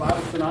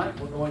tonight.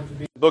 We're going to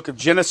be in the book of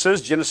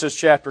Genesis, Genesis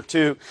chapter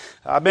 2.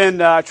 I've been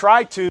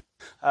trying to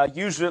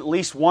usually at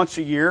least once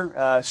a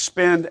year,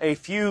 spend a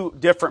few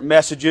different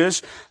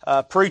messages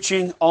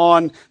preaching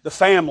on the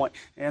family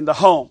and the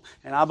home.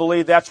 And I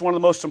believe that's one of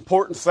the most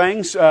important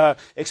things,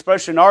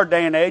 especially in our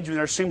day and age when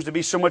there seems to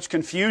be so much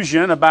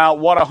confusion about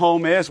what a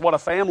home is, what a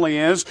family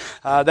is,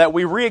 that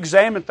we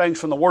re-examine things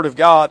from the Word of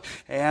God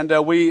and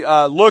we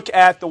look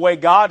at the way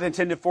God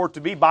intended for it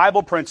to be,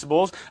 Bible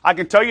principles. I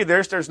can tell you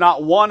this, there's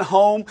not one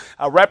home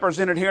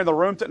represented here in the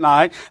room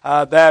tonight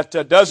that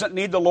doesn't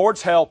need the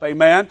Lord's help,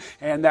 amen,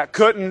 and that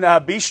couldn't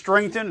be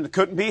strengthened and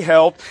couldn't be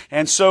helped.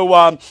 And so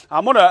I'm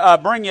going to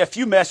bring you a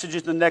few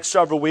messages in the next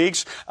several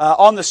weeks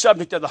on the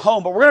subject of the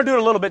home, but we're going to do it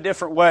a little bit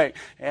different way.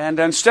 And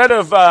instead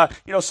of,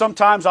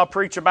 sometimes I'll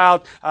preach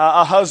about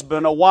a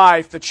husband, a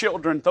wife, the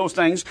children, those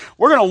things,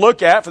 we're going to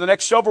look at, for the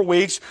next several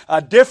weeks,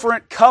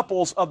 different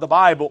couples of the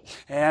Bible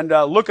and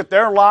look at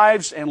their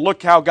lives and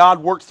look how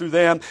God worked through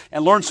them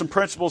and learn some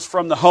principles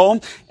from the home.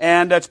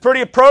 And it's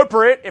pretty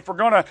appropriate, if we're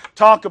going to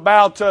talk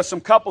about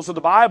some couples of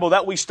the Bible,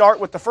 that we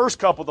start with the first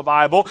couple of the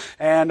Bible,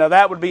 and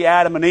that would be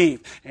Adam and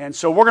Eve. And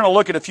so we're going to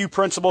look at a few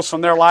principles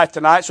from their life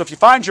tonight. So if you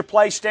find your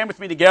place, stand with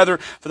me together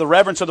for the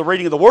reverence of the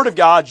reading of the Word of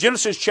God.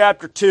 Genesis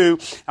chapter 2,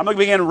 I'm going to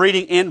begin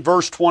reading in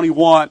verse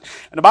 21.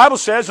 And the Bible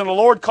says, "And the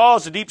Lord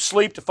caused a deep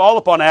sleep to fall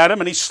upon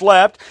Adam, and he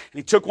slept, and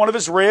he took one of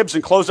his ribs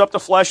and closed up the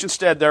flesh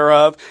instead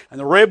thereof. And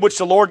the rib which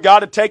the Lord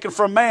God had taken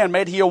from man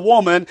made he a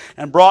woman,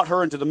 and brought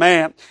her into the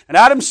man. And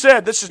Adam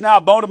said, This is now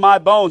bone of my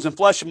bones and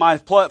flesh of my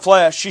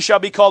flesh. She shall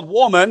be called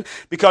woman,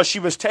 because she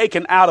was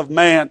taken out of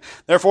man.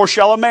 Therefore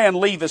shall a man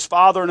leave his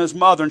father and his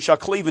mother, and shall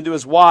cleave unto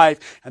his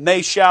wife, and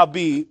they shall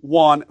be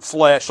one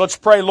flesh." Let's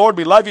pray. Lord,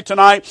 we love you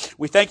tonight.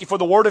 We thank you for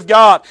the Word of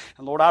God.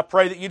 And Lord, I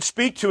pray that you'd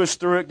speak to us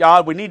through it,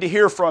 God. We need to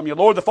hear from you.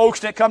 Lord, the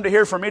folks didn't come to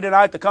hear from me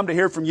tonight, they come to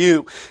hear from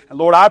you. And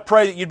Lord, I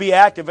pray that you'd be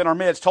active in our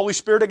midst. Holy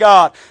Spirit of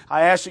God,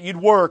 I ask that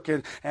you'd work,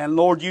 and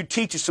Lord, you'd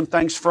teach us some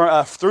things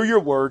through your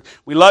Word.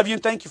 We love you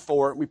and thank you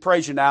for it. We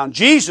praise you now. In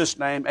Jesus'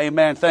 name,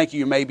 amen. Thank you.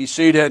 You may be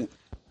seated.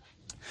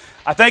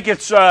 I think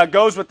it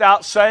goes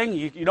without saying,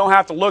 you don't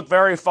have to look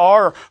very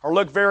far or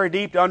look very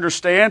deep to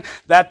understand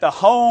that the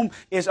home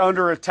is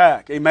under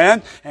attack.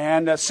 Amen?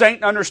 And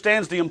Satan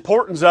understands the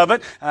importance of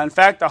it. In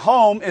fact, the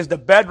home is the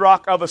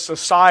bedrock of a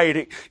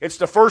society. It's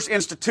the first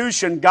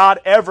institution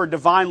God ever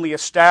divinely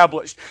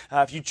established.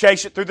 If you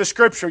chase it through the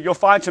Scripture, you'll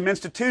find some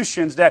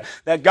institutions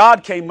that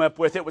God came up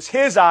with. It was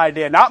His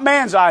idea, not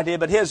man's idea,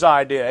 but His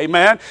idea.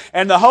 Amen?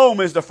 And the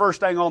home is the first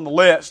thing on the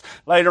list.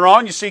 Later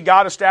on, you see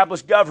God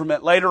established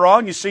government. Later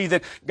on, you see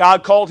that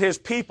God called His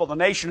people, the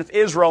nation of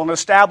Israel, and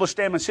established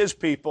them as His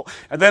people.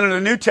 And then in the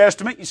New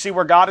Testament, you see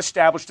where God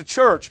established the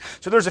church.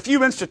 So there's a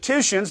few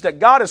institutions that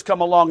God has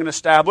come along and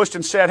established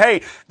and said,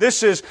 hey,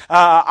 this is,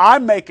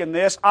 I'm making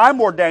this,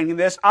 I'm ordaining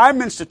this,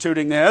 I'm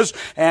instituting this,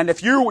 and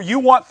if you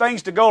want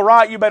things to go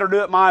right, you better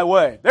do it my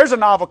way. There's a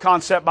novel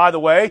concept, by the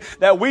way,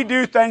 that we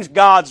do things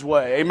God's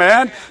way.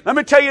 Amen? Let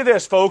me tell you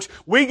this, folks.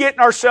 We get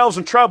ourselves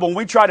in trouble when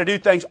we try to do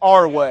things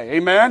our way.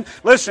 Amen?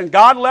 Listen,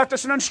 God left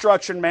us an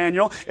instruction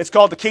manual. It's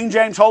called the King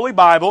James Holy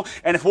Bible,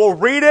 and if we'll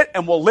read it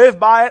and we'll live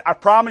by it, I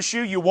promise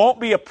you, you won't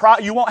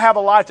have a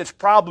life that's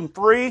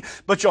problem-free,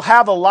 but you'll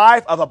have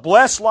a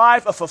blessed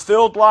life, a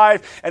fulfilled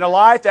life, and a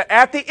life that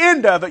at the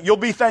end of it, you'll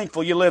be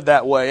thankful you live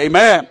that way.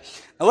 Amen.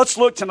 Now let's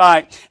look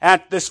tonight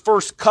at this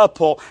first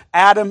couple,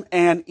 Adam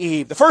and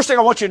Eve. The first thing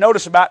I want you to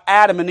notice about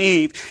Adam and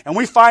Eve, and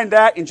we find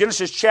that in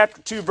Genesis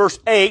chapter 2, verse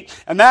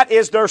 8, and that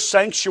is their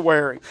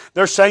sanctuary.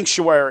 Their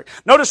sanctuary.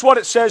 Notice what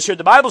it says here.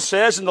 The Bible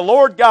says, "And the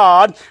Lord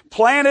God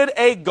planted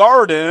a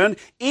garden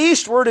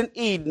eastward in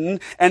Eden,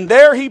 and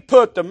there He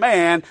put the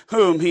man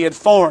whom He had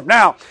formed."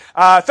 Now,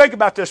 think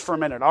about this for a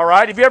minute, all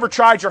right? Have you ever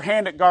tried your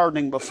hand at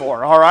gardening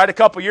before, all right? A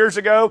couple years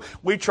ago,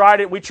 we tried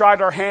it. We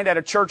tried our hand at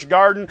a church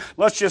garden.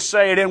 Let's just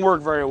say it didn't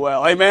work very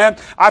well. Amen?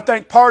 I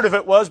think part of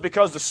it was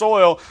because the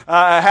soil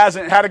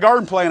hasn't had a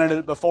garden planted in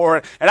it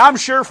before. And I'm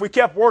sure if we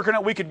kept working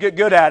it, we could get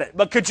good at it.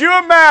 But could you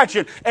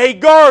imagine a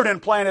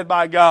garden planted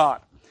by God?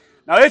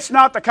 Now, it's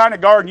not the kind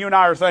of garden you and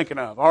I are thinking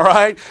of, all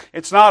right?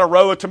 It's not a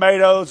row of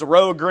tomatoes, a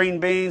row of green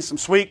beans, some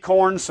sweet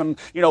corn, some,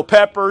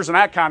 peppers and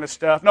that kind of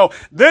stuff. No,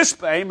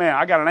 amen,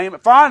 I got to name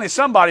it. Finally,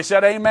 somebody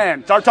said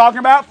amen. Start talking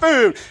about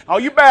food. Oh,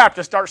 you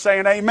Baptists start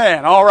saying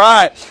amen, all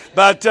right.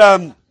 But,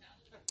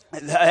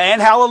 and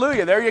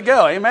hallelujah, there you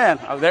go, amen.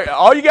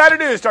 All you got to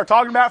do is start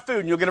talking about food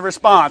and you'll get a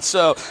response.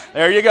 So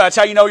there you go. That's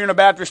how you know you're in a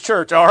Baptist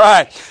church, all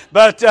right.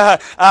 But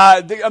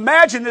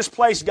imagine this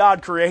place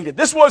God created.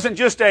 This wasn't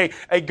just a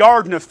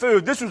garden of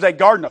food. This was a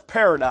garden of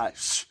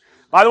paradise.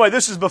 By the way,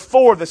 this is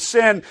before the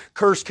sin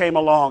curse came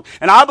along.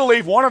 And I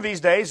believe one of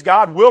these days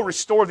God will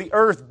restore the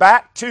earth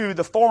back to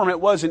the form it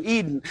was in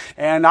Eden.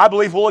 And I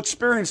believe we'll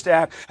experience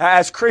that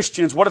as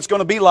Christians, what it's going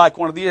to be like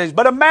one of these days.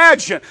 But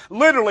imagine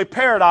literally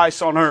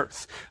paradise on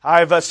earth.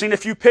 I've seen a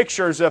few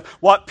pictures of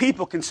what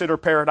people consider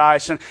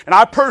paradise. And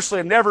I personally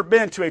have never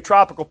been to a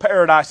tropical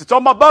paradise. It's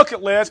on my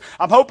bucket list.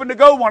 I'm hoping to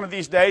go one of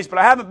these days, but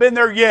I haven't been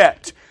there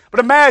yet. But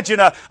imagine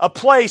a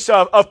place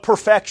of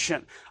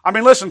perfection. I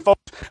mean, listen,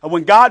 folks,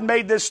 when God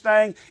made this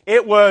thing,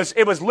 it was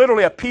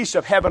literally a piece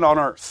of heaven on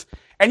earth.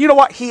 And you know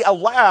what?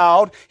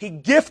 He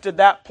gifted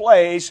that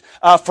place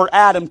for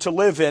Adam to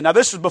live in. Now,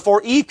 this is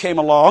before Eve came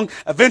along.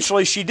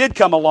 Eventually, she did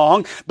come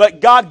along.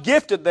 But God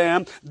gifted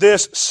them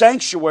this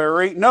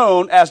sanctuary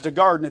known as the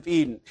Garden of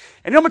Eden.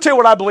 And I'm going to tell you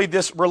what I believe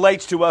this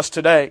relates to us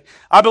today.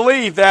 I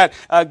believe that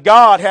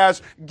God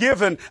has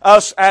given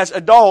us as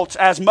adults,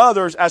 as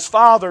mothers, as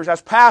fathers,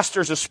 as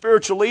pastors, as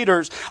spiritual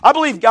leaders. I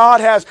believe God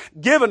has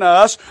given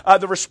us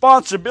the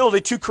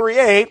responsibility to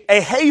create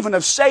a haven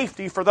of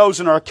safety for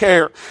those in our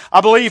care. I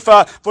believe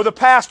for the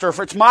pastor, if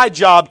it's my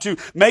job to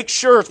make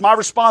sure, it's my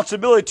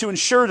responsibility to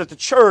ensure that the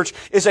church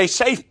is a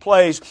safe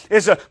place,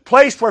 is a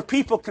place where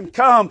people can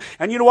come,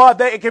 and you know what?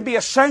 It can be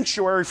a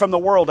sanctuary from the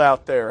world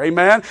out there.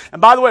 Amen?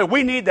 And by the way,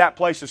 we need that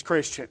place as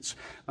Christians.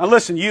 Now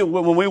listen,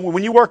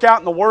 when you work out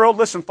in the world,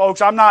 listen, folks,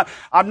 I'm not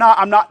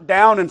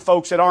downing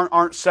folks that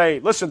aren't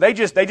saved. Listen, they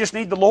just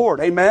need the Lord.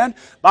 Amen?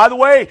 By the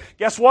way,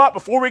 guess what?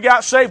 Before we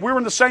got saved, we were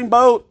in the same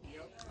boat.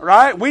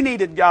 Right? We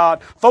needed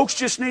God. Folks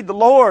just need the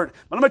Lord.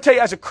 But let me tell you,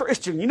 as a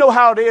Christian, you know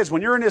how it is.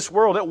 When you're in this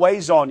world, it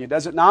weighs on you,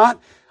 does it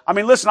not? I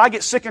mean, listen, I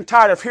get sick and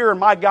tired of hearing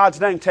my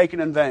God's name taken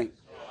in vain.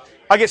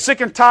 I get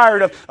sick and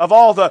tired of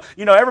all the,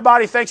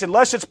 everybody thinks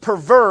unless it's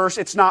perverse,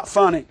 it's not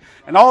funny.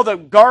 And all the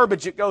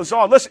garbage that goes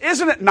on. Listen,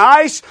 isn't it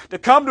nice to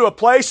come to a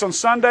place on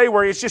Sunday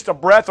where it's just a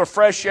breath of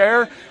fresh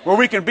air, where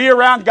we can be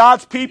around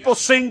God's people,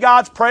 sing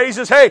God's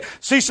praises, hey,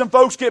 see some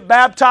folks get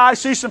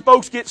baptized, see some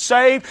folks get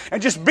saved, and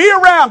just be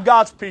around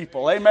God's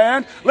people,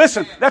 amen?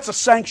 Listen, that's a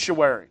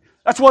sanctuary.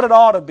 That's what it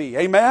ought to be.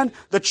 Amen?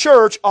 The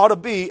church ought to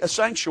be a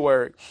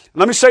sanctuary. And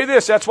let me say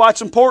this, that's why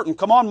it's important.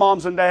 Come on,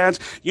 moms and dads.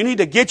 You need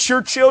to get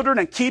your children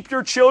and keep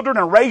your children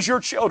and raise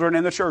your children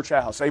in the church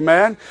house.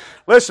 Amen?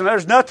 Listen,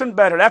 there's nothing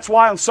better. That's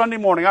why on Sunday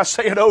morning, I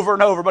say it over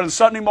and over, but on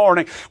Sunday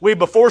morning,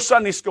 before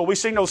Sunday school, we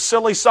sing those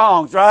silly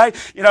songs, right?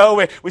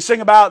 We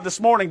sing about this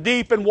morning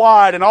deep and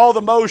wide and all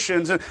the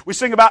motions, and we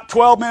sing about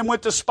 12 men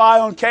went to spy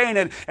on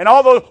Canaan, and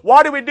all those.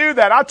 Why do we do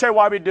that? I'll tell you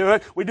why we do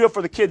it. We do it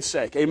for the kids'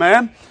 sake.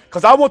 Amen?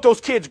 Because I want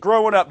those kids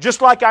growing up,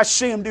 just like I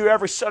see them do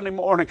every Sunday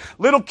morning.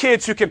 Little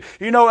kids who can,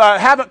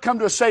 haven't come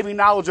to a saving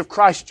knowledge of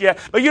Christ yet.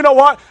 But you know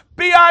what?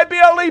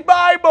 B-I-B-L-E,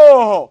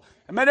 Bible.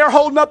 I mean, they're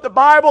holding up the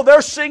Bible,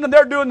 they're singing,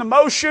 they're doing the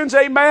motions.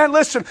 Amen.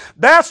 Listen,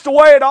 that's the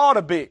way it ought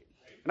to be.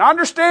 And I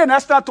understand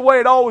that's not the way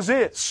it always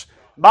is.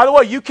 By the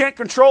way, you can't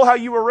control how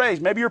you were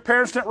raised. Maybe your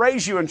parents didn't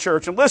raise you in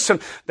church. And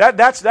listen,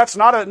 that's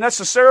not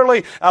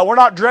necessarily, we're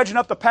not dredging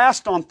up the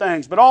past on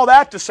things. But all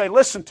that to say,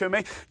 listen to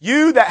me,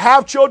 you that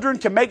have children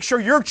can make sure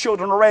your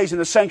children are raised in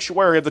the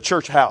sanctuary of the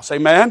church house.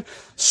 Amen?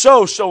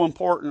 So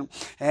important.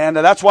 And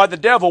that's why the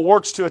devil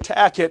works to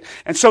attack it.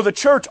 And so the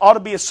church ought to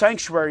be a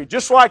sanctuary.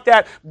 Just like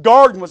that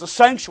garden was a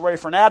sanctuary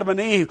for Adam and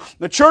Eve,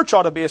 the church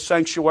ought to be a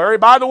sanctuary.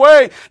 By the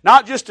way,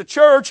 not just a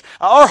church,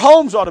 our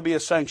homes ought to be a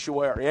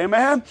sanctuary.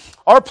 Amen?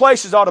 Our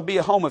places ought to be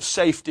a home of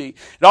safety.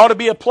 It ought to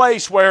be a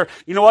place where,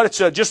 it's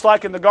just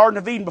like in the Garden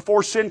of Eden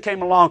before sin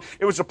came along,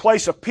 it was a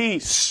place of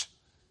peace.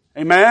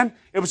 Amen?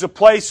 It was a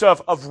place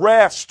of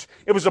rest.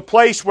 It was a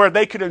place where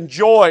they could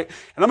enjoy.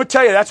 And let me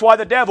tell you, that's why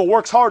the devil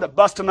works hard at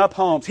busting up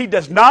homes. He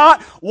does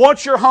not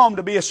want your home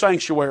to be a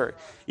sanctuary.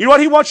 You know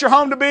what he wants your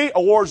home to be?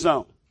 A war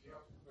zone.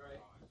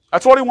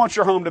 That's what he wants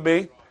your home to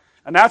be.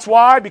 And that's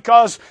why,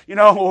 because,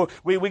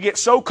 we get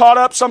so caught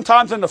up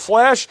sometimes in the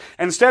flesh,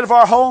 and instead of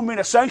our home being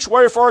a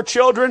sanctuary for our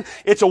children,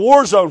 it's a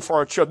war zone for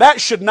our children. That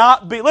should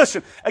not be.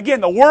 Listen,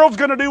 again, the world's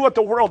going to do what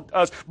the world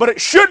does, but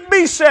it shouldn't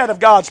be said of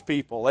God's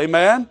people.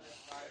 Amen?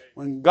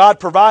 When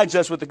God provides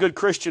us with a good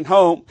Christian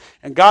home,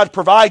 and God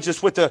provides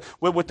us with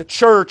the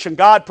church, and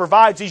God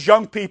provides these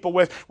young people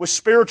with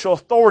spiritual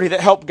authority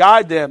that help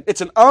guide them,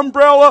 it's an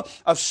umbrella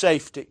of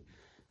safety.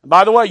 And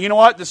by the way, you know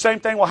what? The same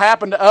thing will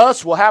happen to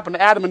us, will happen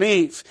to Adam and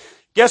Eve.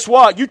 Guess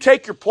what? You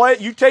take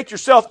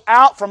yourself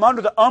out from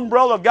under the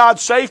umbrella of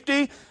God's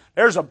safety,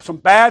 there's some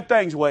bad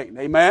things waiting.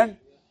 Amen?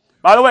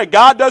 By the way,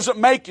 God doesn't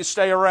make you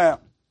stay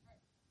around.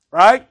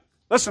 Right?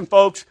 Listen,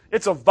 folks,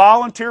 it's a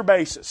volunteer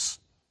basis.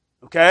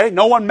 Okay?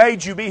 No one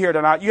made you be here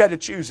tonight. You had to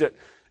choose it.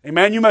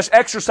 Amen? You must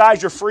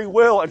exercise your free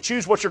will and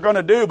choose what you're going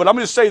to do. But I'm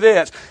going to say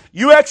this.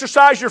 You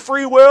exercise your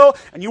free will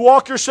and you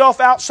walk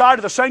yourself outside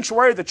of the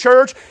sanctuary of the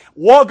church.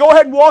 Well, go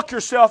ahead and walk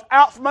yourself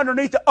out from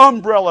underneath the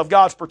umbrella of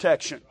God's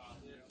protection.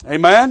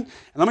 Amen?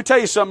 And let me tell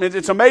you something.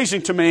 It's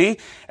amazing to me.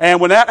 And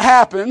when that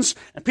happens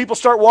and people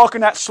start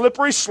walking that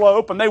slippery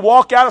slope and they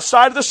walk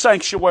outside of the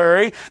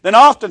sanctuary, then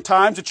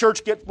oftentimes the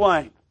church gets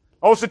blamed.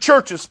 Oh, it's the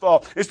church's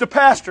fault. It's the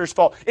pastor's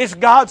fault. It's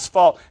God's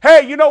fault.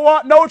 Hey, you know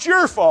what? No, it's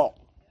your fault.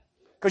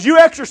 Because you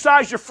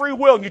exercised your free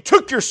will and you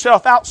took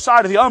yourself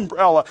outside of the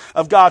umbrella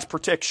of God's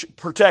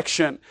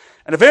protection.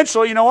 And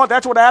eventually, you know what?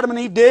 That's what Adam and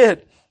Eve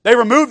did. They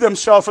removed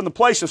themselves from the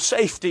place of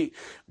safety.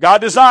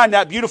 God designed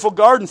that beautiful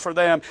garden for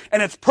them,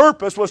 and its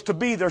purpose was to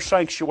be their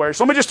sanctuary.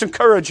 So let me just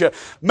encourage you,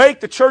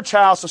 make the church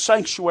house a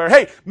sanctuary.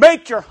 Hey,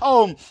 make your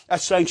home a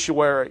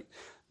sanctuary.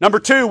 Number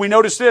two, we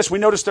notice this. We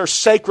notice their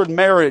sacred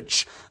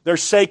marriage. Their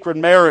sacred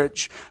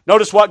marriage.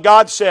 Notice what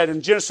God said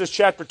in Genesis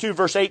chapter 2,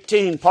 verse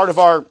 18, part of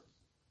our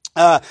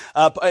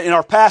in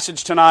our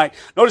passage tonight.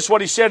 Notice what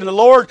he said. And the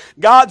Lord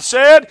God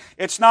said,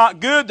 it's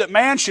not good that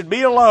man should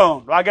be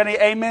alone. Do I got any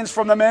amens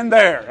from the men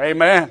there?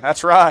 Amen.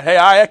 That's right. Hey,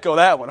 I echo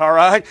that one. All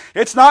right.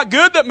 It's not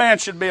good that man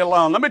should be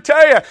alone. Let me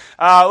tell you,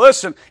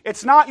 listen,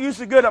 it's not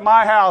usually good at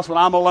my house when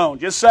I'm alone.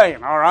 Just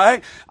saying. All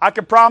right. I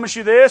can promise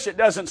you this. It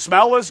doesn't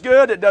smell as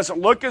good. It doesn't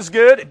look as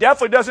good. It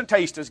definitely doesn't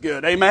taste as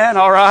good. Amen.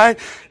 All right.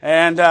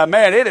 And,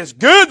 man, it is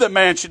good that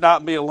man should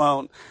not be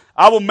alone.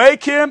 I will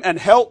make him and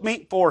help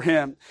meet for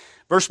him.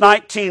 Verse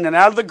 19, and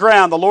out of the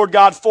ground the Lord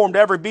God formed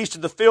every beast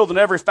of the field and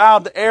every fowl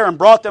of the air and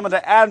brought them unto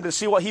Adam to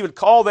see what he would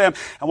call them.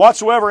 And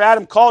whatsoever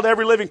Adam called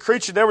every living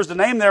creature, there was the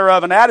name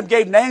thereof. And Adam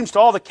gave names to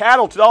all the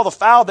cattle, to all the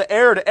fowl of the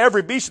air, to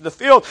every beast of the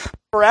field.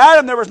 For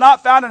Adam there was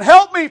not found an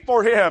helpmeet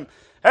for him.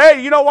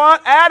 Hey, you know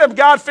what? Adam,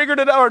 God figured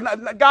it out,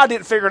 or God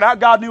didn't figure it out.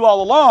 God knew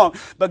all along.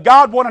 But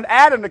God wanted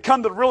Adam to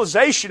come to the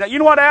realization that, you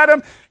know what,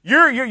 Adam?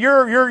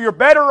 You're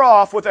better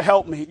off with a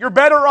helpmeet. You're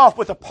better off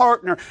with a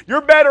partner.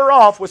 You're better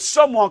off with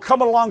someone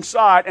coming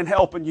alongside and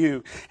helping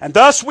you. And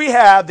thus we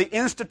have the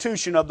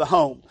institution of the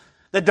home.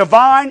 The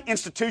divine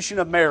institution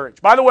of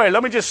marriage. By the way,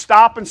 let me just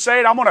stop and say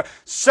it. I'm going to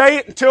say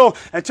it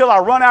until I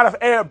run out of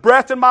air,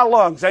 breath in my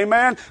lungs.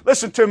 Amen?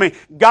 Listen to me.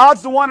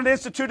 God's the one that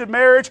instituted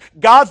marriage.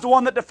 God's the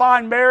one that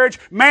defined marriage.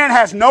 Man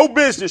has no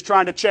business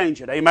trying to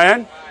change it.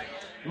 Amen?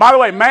 By the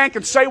way, man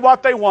can say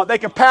what they want. They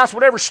can pass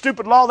whatever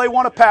stupid law they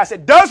want to pass.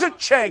 It doesn't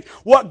change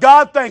what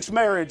God thinks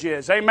marriage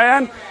is.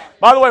 Amen?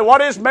 By the way, what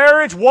is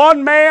marriage?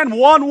 One man,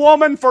 one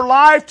woman for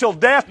life till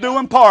death do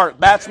them part.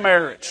 That's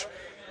marriage.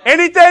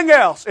 Anything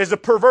else is a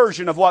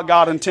perversion of what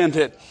God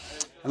intended.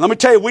 And let me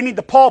tell you, we need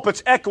the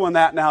pulpits echoing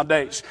that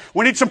nowadays.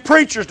 We need some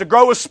preachers to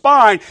grow a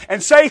spine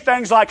and say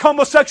things like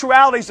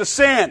homosexuality is a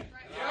sin.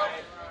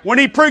 We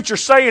need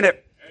preachers saying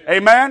it.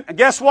 Amen? And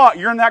guess what?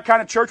 You're in that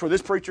kind of church where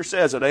this preacher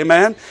says it.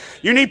 Amen?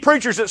 You need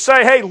preachers that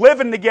say, hey,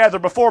 living together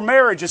before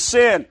marriage is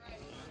sin.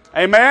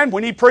 Amen?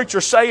 We need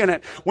preachers saying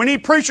it. We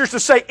need preachers to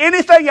say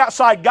anything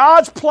outside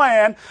God's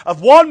plan of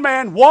one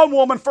man, one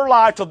woman for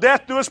life till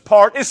death do us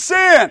part is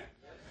sin.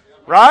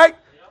 Right?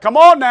 Come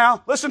on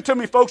now. Listen to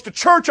me, folks. The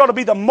church ought to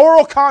be the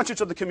moral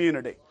conscience of the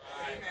community.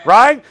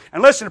 Right?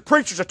 And listen, the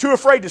preachers are too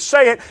afraid to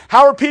say it.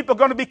 How are people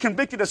going to be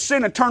convicted of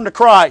sin and turn to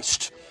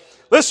Christ?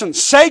 Listen,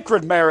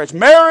 sacred marriage.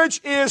 Marriage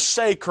is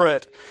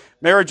sacred.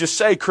 Marriage is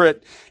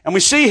sacred. And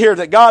we see here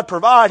that God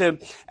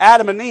provided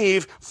Adam and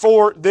Eve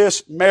for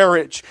this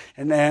marriage.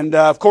 And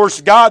of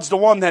course, God's the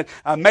one that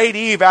made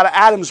Eve out of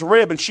Adam's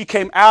rib, and she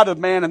came out of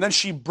man, and then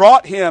she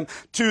brought him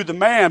to the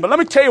man. But let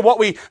me tell you what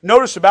we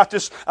notice about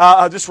this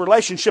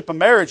relationship of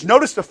marriage.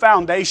 Notice the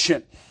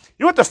foundation.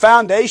 You know what the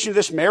foundation of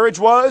this marriage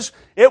was?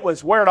 It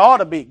was where it ought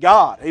to be,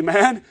 God.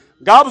 Amen?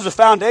 God was the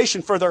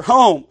foundation for their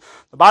home.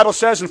 The Bible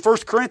says in 1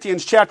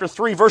 Corinthians chapter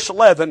 3, verse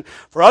 11,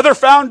 for other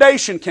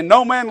foundation can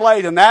no man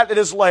lay than that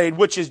is laid,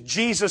 which is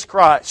Jesus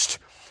Christ.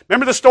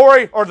 Remember the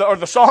story or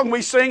the song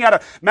we sing out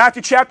of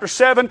Matthew chapter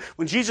 7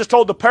 when Jesus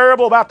told the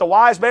parable about the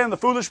wise man and the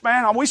foolish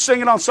man? We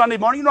sing it on Sunday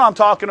morning. You know what I'm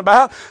talking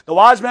about. The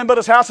wise man built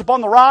his house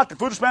upon the rock. The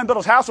foolish man built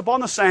his house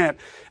upon the sand.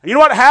 And you know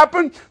what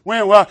happened?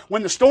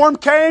 When the storm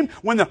came,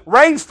 when the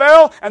rain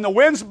fell and the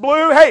winds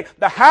blew, hey,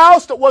 the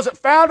house that wasn't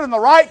founded in the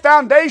right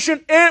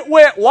foundation, it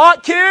went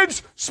what,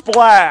 kids?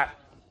 Splat.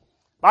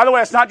 By the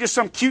way, it's not just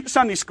some cute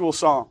Sunday school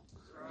song.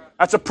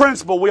 That's a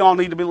principle we all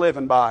need to be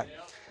living by.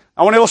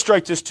 I want to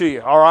illustrate this to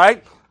you, all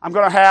right? I'm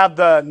going to have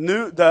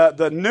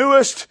the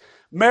newest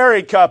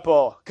married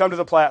couple come to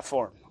the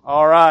platform.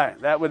 All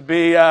right. That would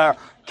be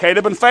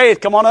Caleb and Faith.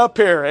 Come on up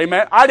here.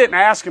 Amen. I didn't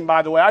ask him,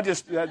 by the way.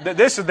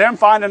 This is them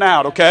finding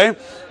out, okay?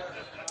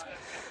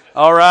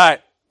 All right.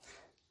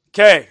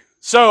 Okay.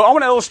 So I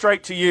want to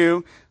illustrate to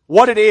you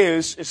what it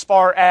is as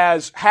far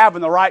as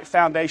having the right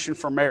foundation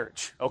for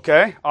marriage.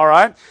 Okay? All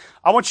right?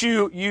 I want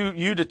you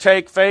to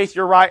take Faith,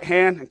 your right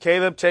hand, and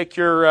Caleb, take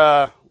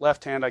your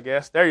left hand, I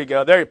guess. There you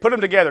go. There you put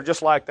them together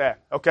just like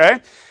that. Okay?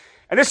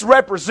 And this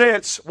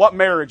represents what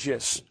marriage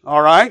is.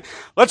 All right?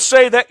 Let's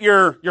say that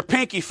your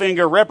pinky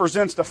finger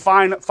represents the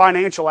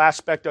financial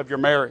aspect of your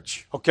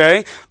marriage.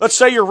 Okay? Let's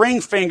say your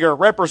ring finger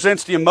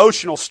represents the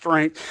emotional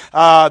strength,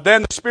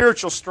 then the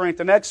spiritual strength,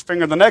 the next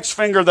finger,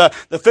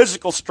 the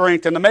physical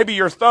strength, and then maybe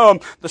your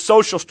thumb, the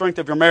social strength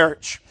of your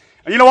marriage.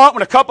 And you know what?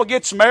 When a couple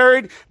gets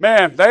married,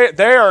 man, they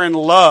are in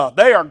love.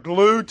 They are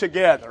glued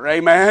together.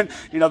 Amen?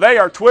 You know, they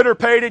are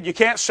Twitter-pated. You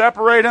can't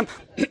separate them.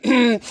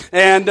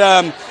 And,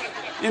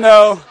 you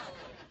know,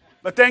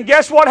 but then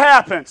guess what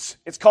happens?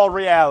 It's called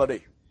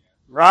reality.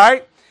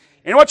 Right?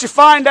 You know what you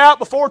find out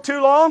before too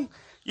long?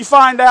 You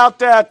find out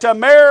that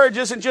marriage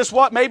isn't just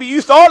what maybe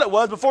you thought it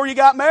was before you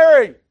got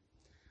married.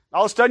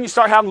 All of a sudden you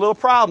start having little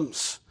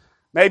problems.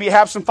 Maybe you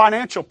have some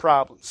financial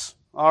problems.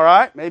 All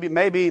right?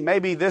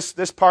 Maybe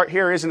this part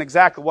here isn't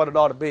exactly what it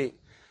ought to be.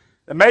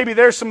 And maybe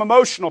there's some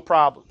emotional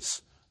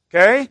problems.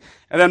 Okay?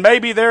 And then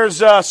maybe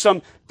there's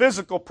some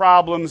physical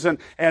problems, and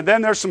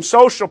then there's some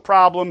social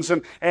problems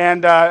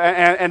and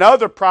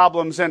other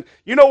problems. And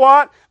you know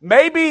what?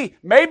 Maybe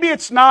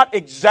it's not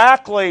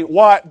exactly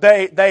what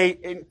they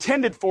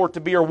intended for it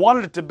to be or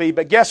wanted it to be,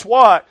 but guess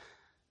what?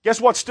 Guess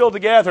what's still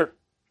together,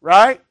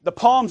 right? The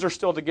palms are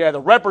still together,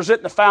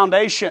 representing the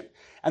foundation.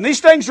 And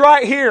these things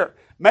right here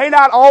may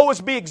not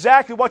always be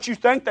exactly what you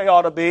think they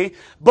ought to be,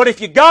 but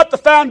if you got the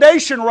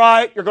foundation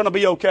right, you're going to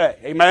be okay.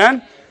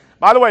 Amen?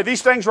 By the way,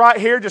 these things right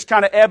here just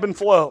kind of ebb and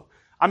flow.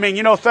 I mean,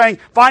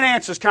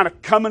 finances kind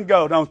of come and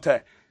go, don't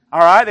they? All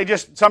right? They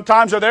just,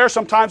 sometimes they're there,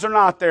 sometimes they're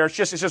not there. It's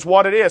just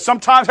what it is.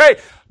 Sometimes, hey,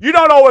 you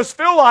don't always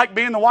feel like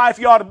being the wife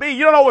you ought to be.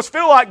 You don't always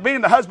feel like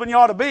being the husband you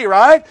ought to be,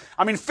 right?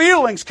 I mean,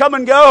 feelings come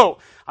and go.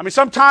 I mean,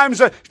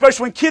 sometimes,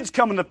 especially when kids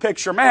come in the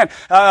picture, man,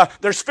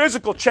 there's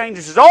physical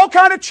changes. There's all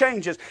kind of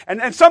changes.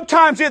 And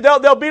sometimes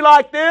they'll be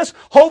like this.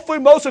 Hopefully,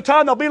 most of the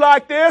time, they'll be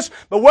like this.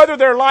 But whether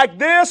they're like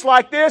this,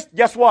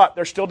 guess what?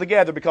 They're still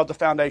together because the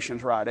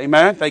foundation's right.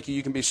 Amen? Thank you.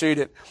 You can be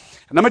seated.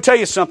 And let me tell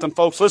you something,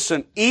 folks.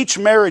 Listen, each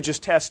marriage is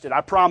tested.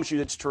 I promise you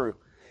it's true.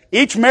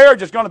 Each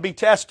marriage is going to be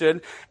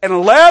tested. And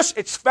unless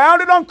it's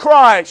founded on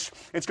Christ,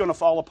 it's going to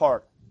fall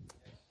apart.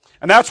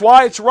 And that's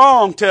why it's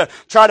wrong to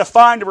try to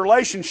find a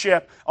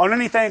relationship on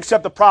anything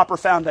except the proper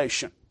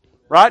foundation.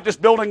 Right? This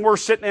building we're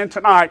sitting in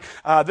tonight,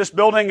 this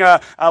building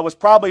was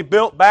probably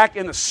built back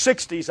in the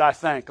 60s, I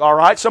think. All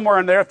right? Somewhere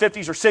in there,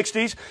 50s or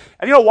 60s.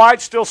 And you know why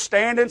it's still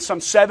standing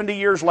some 70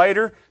 years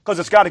later? Because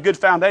it's got a good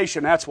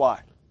foundation. That's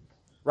why.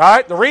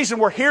 Right? The reason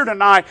we're here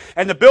tonight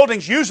and the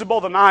building's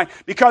usable tonight,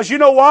 because you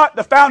know what?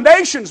 The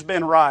foundation's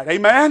been right.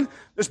 Amen?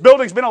 This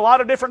building's been a lot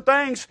of different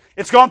things.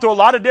 It's gone through a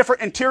lot of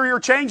different interior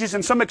changes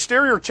and some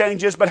exterior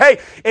changes. But hey,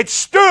 it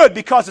stood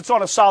because it's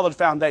on a solid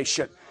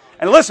foundation.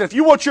 And listen, if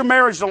you want your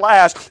marriage to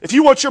last, if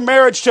you want your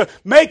marriage to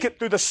make it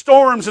through the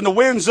storms and the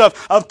winds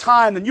of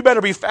time, then you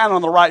better be found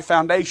on the right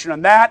foundation.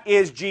 And that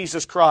is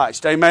Jesus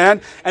Christ.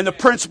 Amen? And the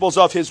principles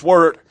of His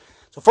Word.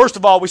 So first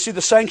of all, we see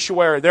the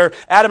sanctuary, their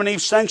Adam and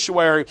Eve's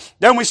sanctuary.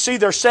 Then we see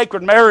their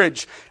sacred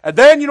marriage. And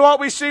then you know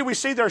what we see? We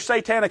see their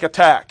satanic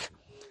attack.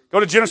 Go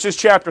to Genesis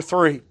chapter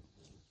 3.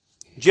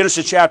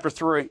 Genesis chapter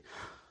 3.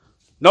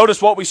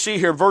 Notice what we see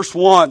here, verse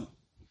 1.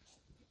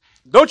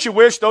 Don't you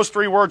wish those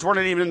three words weren't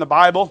even in the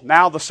Bible?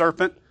 Now the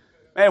serpent.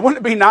 Man,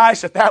 wouldn't it be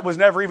nice if that was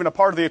never even a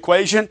part of the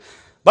equation?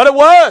 But it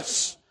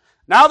was.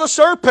 Now the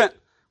serpent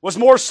was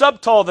more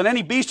subtle than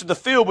any beast of the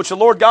field which the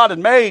Lord God had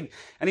made.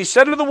 And he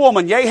said unto the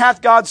woman, Yea,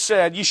 hath God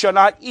said, Ye shall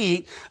not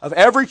eat of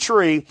every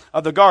tree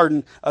of the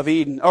garden of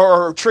Eden,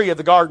 or tree of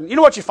the garden. You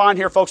know what you find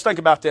here, folks? Think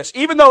about this.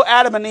 Even though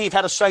Adam and Eve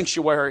had a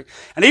sanctuary,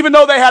 and even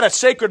though they had a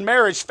sacred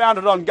marriage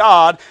founded on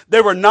God,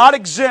 they were not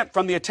exempt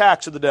from the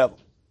attacks of the devil.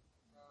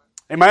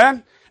 Amen?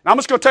 And I'm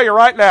just going to tell you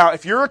right now,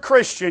 if you're a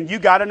Christian, you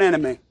got an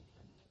enemy.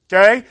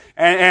 Okay?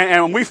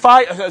 And we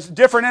fight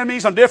different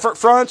enemies on different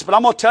fronts, but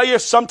I'm going to tell you,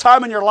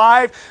 sometime in your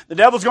life, the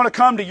devil's going to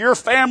come to your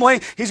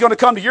family. He's going to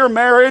come to your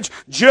marriage,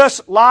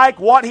 just like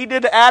what he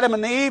did to Adam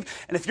and Eve.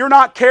 And if you're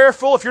not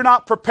careful, if you're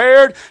not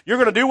prepared, you're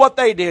going to do what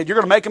they did. You're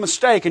going to make a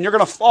mistake, and you're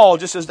going to fall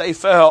just as they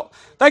fell.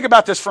 Think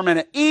about this for a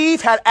minute.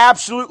 Eve had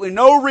absolutely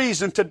no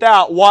reason to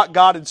doubt what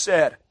God had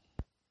said.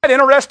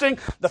 Interesting,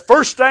 the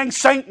first thing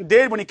Satan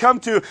did when he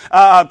come to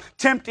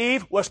tempt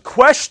Eve was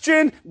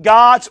question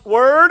God's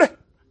word.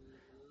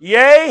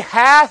 Yea,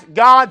 hath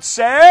God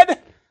said?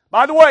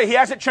 By the way, he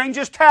hasn't changed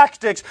his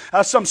tactics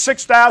some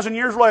 6,000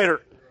 years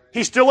later.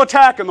 He's still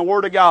attacking the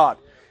Word of God.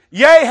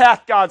 Yea,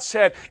 hath God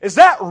said. Is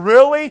that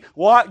really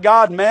what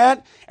God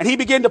meant? And he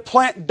began to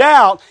plant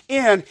doubt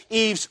in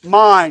Eve's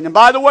mind. And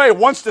by the way,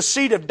 once the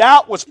seed of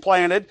doubt was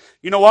planted,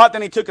 you know what?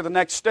 Then he took it the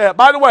next step.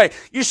 By the way,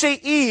 you see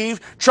Eve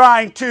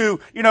trying to,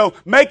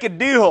 make a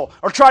deal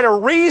or try to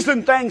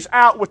reason things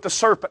out with the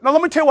serpent. Now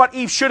let me tell you what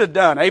Eve should have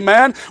done.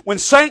 Amen? When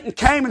Satan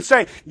came and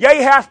said,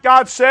 Yea, hath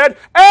God said,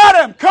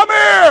 Adam, come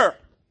here!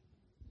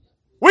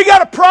 We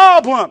got a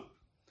problem!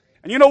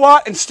 And you know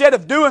what? Instead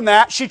of doing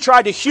that, she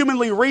tried to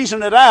humanly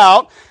reason it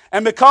out.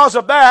 And because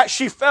of that,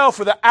 she fell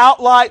for the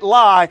outright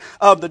lie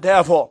of the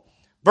devil.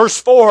 Verse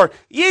 4,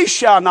 Ye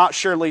shall not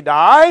surely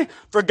die,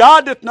 for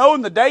God doth know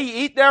in the day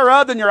ye eat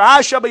thereof, then your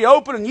eyes shall be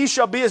open, and ye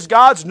shall be as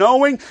gods,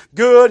 knowing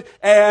good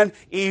and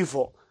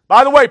evil.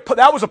 By the way,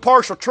 that was a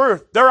partial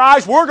truth. Their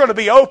eyes were going to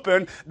be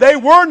open. They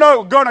were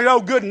going to know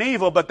good and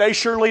evil, but they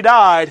surely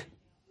died.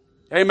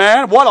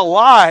 Amen? What a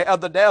lie of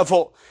the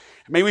devil.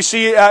 I mean, we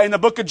see in the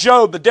book of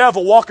Job, the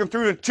devil walking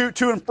through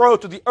to and fro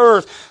to the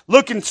earth,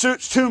 looking to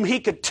whom he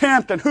could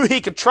tempt and who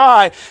he could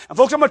try. And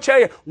folks, I'm going to tell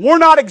you, we're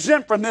not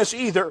exempt from this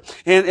either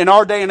in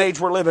our day and age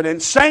we're living in.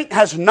 Satan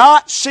has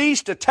not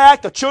ceased to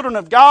attack the children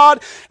of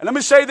God. And let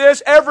me say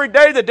this, every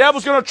day the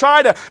devil's going to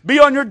try to be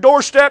on your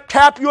doorstep,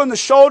 tap you on the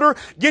shoulder,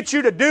 get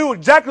you to do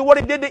exactly what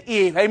he did to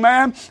Eve,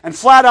 amen, and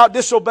flat out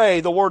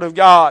disobey the Word of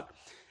God.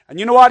 And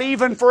you know what?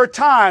 Even for a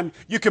time,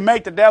 you can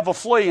make the devil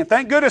flee. And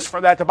thank goodness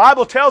for that. The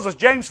Bible tells us,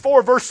 James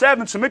 4, verse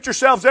 7, Submit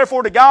yourselves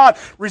therefore to God,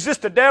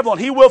 resist the devil, and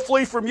he will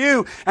flee from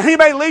you. And he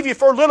may leave you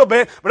for a little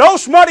bit, but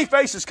old smutty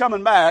face is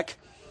coming back.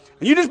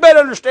 And you just better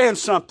understand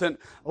something.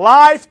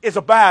 Life is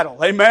a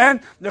battle.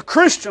 Amen? The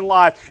Christian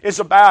life is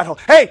a battle.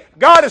 Hey,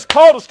 God has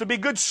called us to be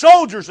good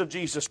soldiers of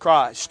Jesus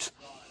Christ.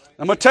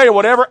 I'm going to tell you,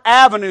 whatever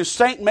avenue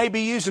Satan may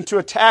be using to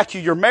attack you,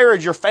 your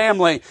marriage, your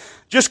family,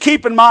 just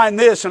keep in mind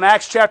this in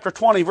Acts chapter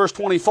 20, verse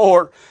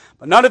 24.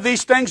 But none of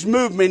these things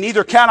move me,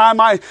 neither count I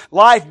my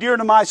life dear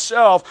to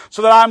myself,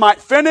 so that I might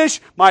finish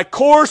my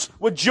course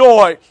with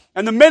joy,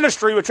 and the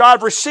ministry which I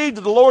have received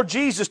of the Lord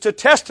Jesus to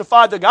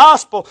testify the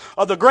gospel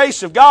of the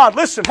grace of God.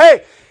 Listen,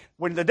 hey,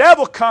 when the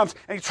devil comes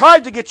and he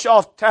tries to get you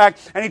off track,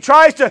 and he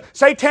tries to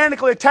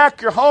satanically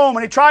attack your home,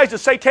 and he tries to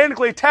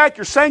satanically attack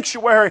your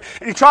sanctuary,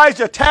 and he tries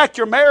to attack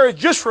your marriage,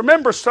 just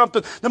remember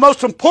something. The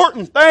most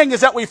important thing is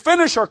that we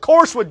finish our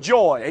course with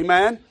joy.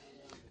 Amen?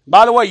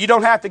 By the way, you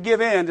don't have to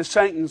give in to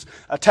Satan's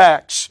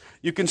attacks.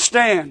 You can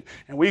stand.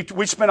 And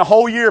we spent a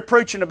whole year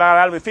preaching about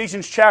it out of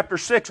Ephesians chapter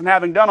 6, and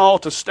having done all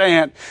to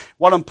stand.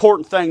 What an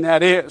important thing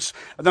that is.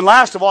 And then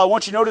last of all, I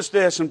want you to notice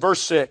this in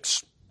verse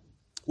 6.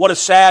 What a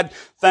sad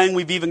thing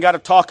we've even got to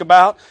talk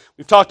about.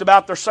 We've talked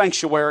about their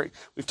sanctuary.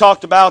 We've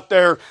talked about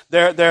their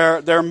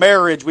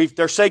marriage,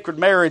 their sacred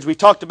marriage. We've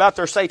talked about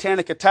their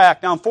satanic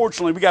attack. Now,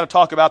 unfortunately, we've got to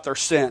talk about their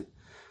sin.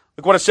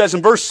 Look what it says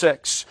in verse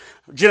 6,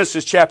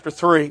 Genesis chapter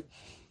 3.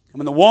 And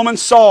when the woman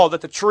saw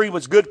that the tree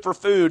was good for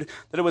food,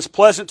 that it was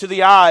pleasant to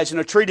the eyes, and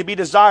a tree to be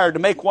desired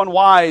to make one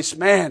wise,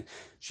 man,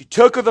 she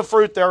took of the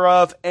fruit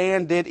thereof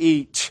and did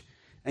eat,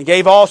 and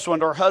gave also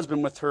unto her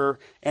husband with her,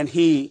 and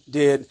he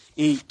did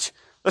eat.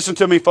 Listen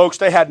to me, folks.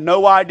 They had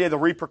no idea the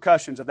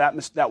repercussions of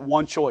that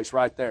one choice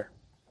right there.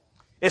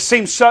 It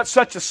seems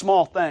such a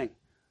small thing.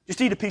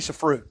 Just eat a piece of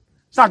fruit.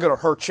 It's not going to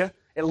hurt you.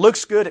 It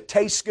looks good. It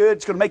tastes good.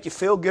 It's going to make you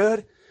feel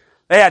good.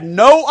 They had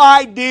no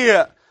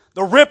idea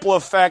the ripple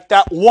effect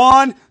that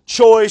one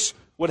choice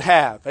would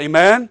have.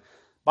 Amen?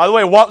 By the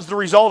way, what was the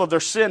result of their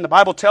sin? The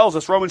Bible tells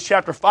us, Romans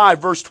chapter 5,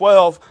 verse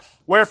 12,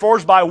 wherefore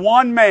as by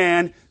one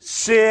man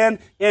sin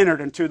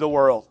entered into the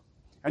world.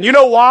 And you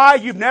know why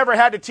you've never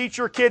had to teach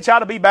your kids how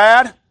to be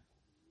bad?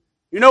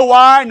 You know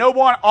why no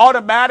one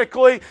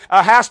automatically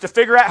has to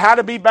figure out how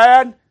to be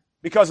bad?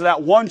 Because of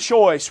that one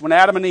choice when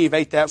Adam and Eve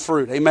ate that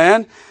fruit.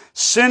 Amen?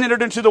 Sin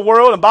entered into the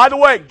world. And by the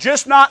way,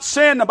 just not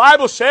sin. The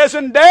Bible says,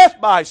 and death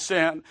by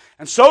sin.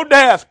 And so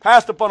death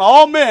passed upon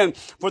all men,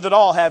 for that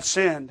all have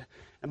sinned.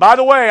 And by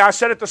the way, I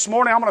said it this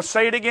morning, I'm going to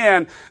say it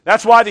again.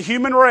 That's why the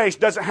human race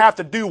doesn't have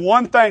to do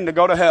one thing to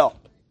go to hell.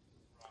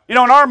 You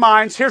know, in our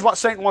minds, here's what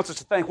Satan wants us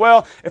to think.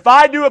 Well, if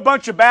I do a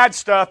bunch of bad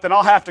stuff, then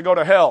I'll have to go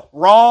to hell.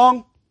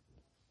 Wrong.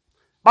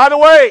 By the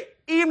way,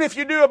 even if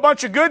you do a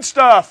bunch of good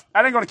stuff,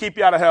 that ain't going to keep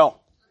you out of hell.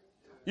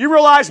 You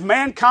realize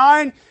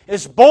mankind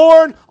is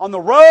born on the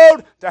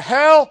road to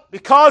hell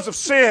because of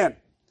sin.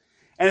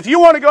 And if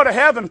you want to go to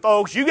heaven,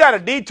 folks, you got to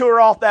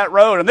detour off that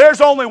road. And there's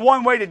only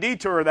one way to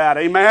detour that,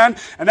 amen?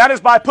 And that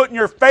is by putting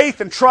your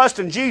faith and trust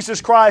in Jesus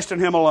Christ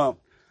and Him alone.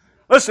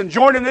 Listen,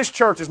 joining this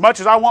church, as much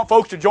as I want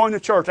folks to join the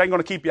church, ain't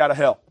going to keep you out of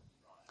hell.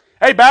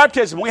 Hey,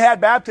 baptism. We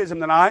had baptism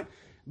tonight.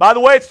 By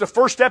the way, it's the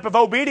first step of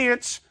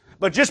obedience.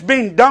 But just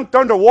being dunked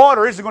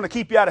underwater isn't going to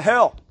keep you out of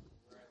hell.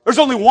 There's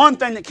only one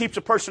thing that keeps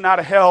a person out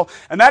of hell,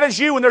 and that is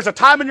you. When there's a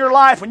time in your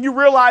life when you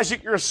realize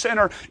that you're a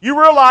sinner, you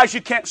realize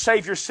you can't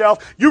save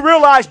yourself, you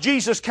realize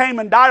Jesus came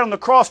and died on the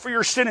cross for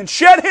your sin and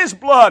shed His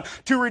blood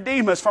to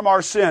redeem us from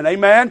our sin.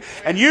 Amen?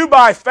 And you,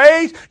 by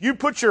faith, you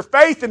put your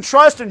faith and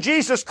trust in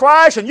Jesus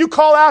Christ, and you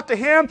call out to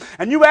Him,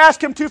 and you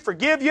ask Him to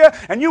forgive you,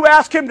 and you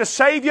ask Him to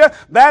save you.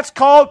 That's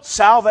called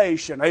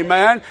salvation.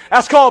 Amen?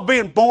 That's called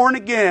being born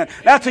again.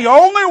 That's the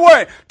only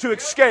way to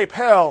escape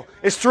hell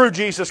is through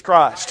Jesus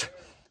Christ.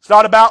 It's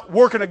not about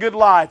working a good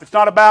life. It's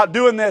not about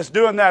doing this,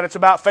 doing that. It's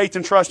about faith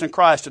and trust in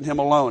Christ and Him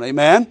alone.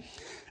 Amen?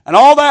 And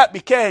all that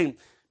became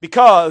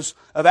because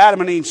of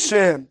Adam and Eve's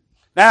sin.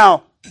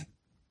 Now,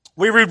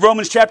 we read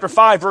Romans chapter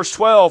 5, verse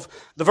 12,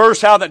 the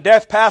verse, how that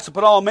death passed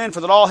upon all men,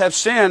 for that all have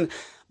sinned.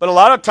 But a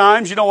lot of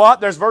times, you know what?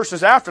 There's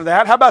verses after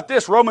that. How about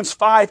this? Romans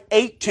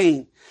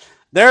 5:18.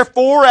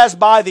 Therefore, as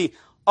by the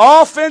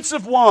offense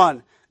of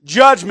one,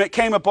 judgment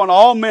came upon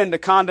all men to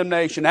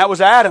condemnation. That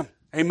was Adam.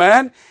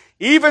 Amen?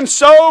 Even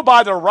so,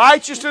 by the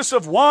righteousness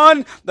of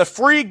one, the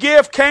free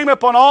gift came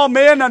upon all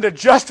men unto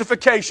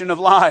justification of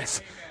life.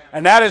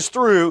 And that is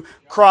through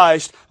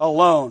Christ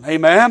alone.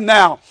 Amen?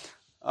 Now,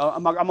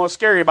 I'm going to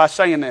scare you by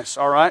saying this,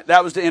 all right?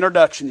 That was the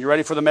introduction. You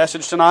ready for the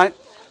message tonight?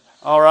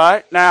 All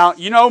right? Now,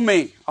 you know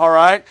me, all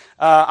right?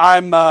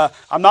 I'm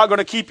not going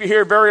to keep you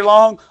here very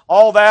long.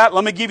 All that,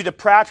 let me give you the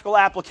practical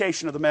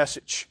application of the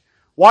message.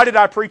 Why did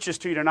I preach this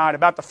to you tonight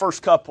about the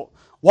first couple?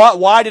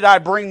 Why did I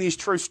bring these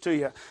truths to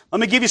you?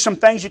 Let me give you some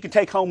things you can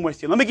take home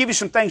with you. Let me give you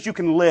some things you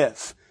can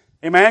live.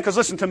 Amen? Because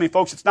listen to me,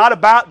 folks. It's not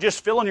about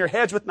just filling your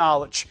heads with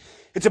knowledge.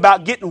 It's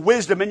about getting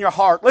wisdom in your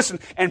heart. Listen,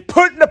 and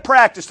putting to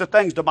practice the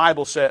things the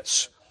Bible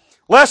says.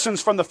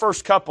 Lessons from the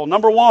first couple.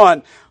 Number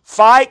one,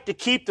 fight to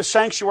keep the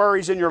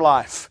sanctuaries in your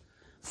life.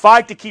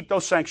 Fight to keep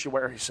those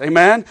sanctuaries.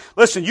 Amen?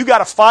 Listen, you got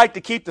to fight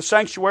to keep the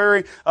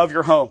sanctuary of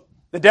your home.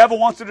 The devil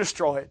wants to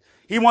destroy it.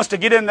 He wants to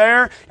get in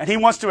there and he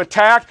wants to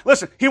attack.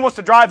 Listen, he wants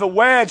to drive a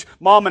wedge,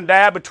 mom and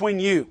dad, between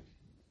you.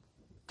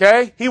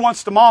 Okay? He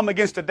wants the mom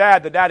against the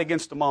dad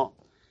against the mom.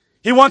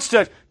 He wants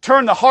to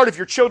turn the heart of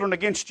your children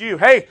against you.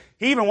 Hey,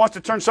 He even wants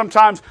to turn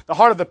sometimes the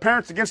heart of the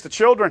parents against the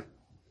children.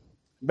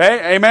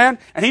 Amen?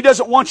 And He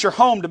doesn't want your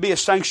home to be a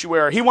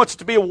sanctuary. He wants it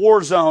to be a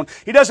war zone.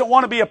 He doesn't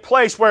want to be a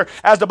place where,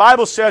 as the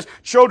Bible says,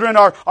 children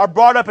are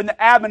brought up in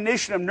the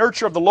admonition and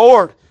nurture of the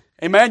Lord.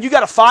 Amen? You got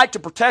to fight to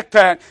protect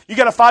that. You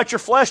got to fight your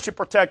flesh to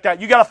protect that.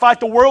 You got to fight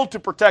the world to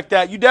protect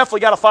that. You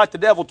definitely got to fight the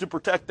devil to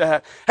protect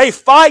that. Hey,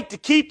 fight to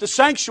keep the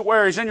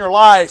sanctuaries in your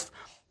life.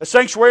 The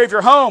sanctuary of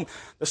your home.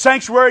 The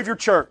sanctuary of your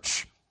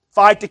church.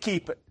 Fight to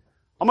keep it.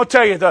 I'm going to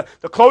tell you,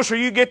 the closer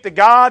you get to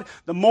God,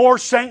 the more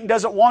Satan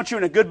doesn't want you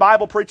in a good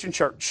Bible preaching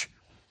church.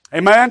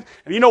 Amen?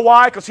 And you know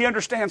why? Because he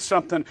understands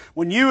something.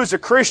 When you as a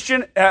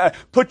Christian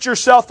put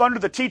yourself under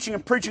the teaching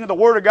and preaching of the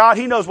Word of God,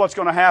 he knows what's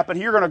going to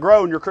happen. You're going to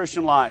grow in your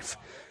Christian life.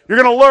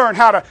 You're going to learn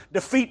how to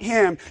defeat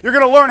him. You're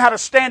going to learn how to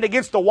stand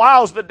against the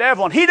wiles of the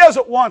devil. And he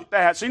doesn't want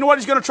that. So you know what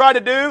he's going to try to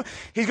do?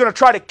 He's going to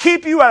try to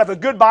keep you out of a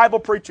good Bible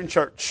preaching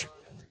church.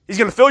 He's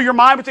going to fill your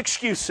mind with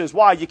excuses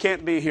why you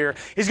can't be here.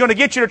 He's going to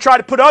get you to try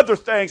to put other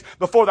things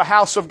before the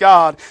house of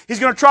God. He's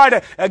going to try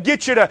to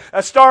get you to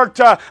start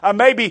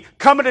maybe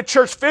coming to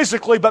church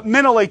physically, but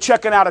mentally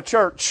checking out of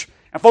church.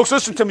 And folks,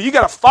 listen to me. You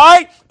got to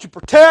fight to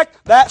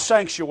protect that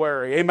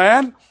sanctuary.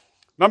 Amen?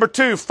 Number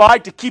 2,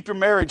 fight to keep your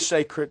marriage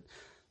sacred.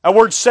 That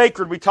word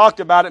sacred, we talked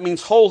about, it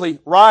means holy,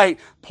 right,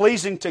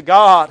 pleasing to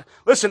God.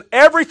 Listen,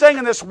 everything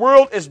in this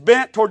world is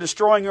bent toward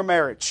destroying your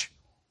marriage.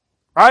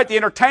 Right? The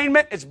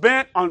entertainment is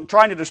bent on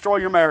trying to destroy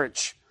your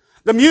marriage.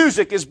 The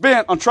music is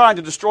bent on trying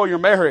to destroy your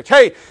marriage.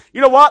 Hey,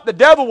 you know what? The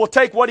devil will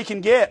take what he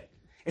can get.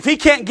 If he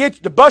can't get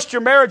you to bust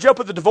your marriage up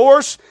with a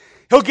divorce,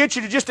 he'll get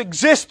you to just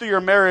exist through your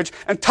marriage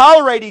and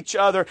tolerate each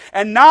other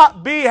and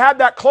not have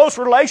that close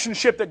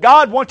relationship that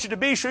God wants you to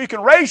be so you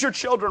can raise your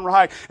children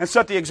right and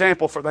set the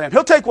example for them.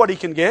 He'll take what he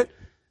can get.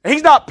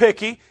 He's not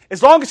picky,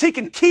 as long as he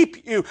can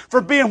keep you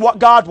from being what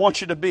God wants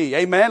you to be.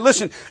 Amen?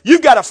 Listen,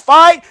 you've got to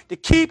fight to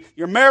keep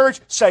your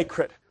marriage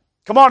sacred.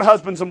 Come on,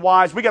 husbands and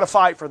wives, we got to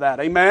fight for that.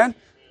 Amen?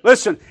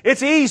 Listen,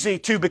 it's easy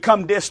to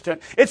become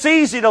distant. It's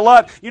easy to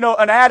let,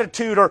 an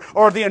attitude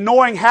or the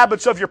annoying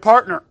habits of your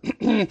partner.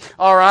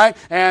 All right?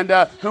 And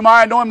whom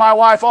I annoy my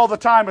wife all the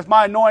time with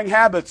my annoying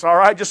habits. All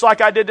right? Just like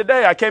I did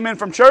today. I came in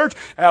from church.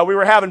 We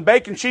were having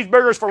bacon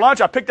cheeseburgers for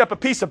lunch. I picked up a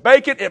piece of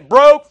bacon. It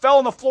broke, fell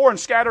on the floor, and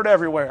scattered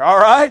everywhere. All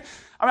right?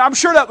 I mean, I'm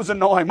sure that was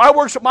annoying. My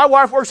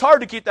wife works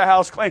hard to keep the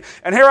house clean.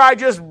 And here I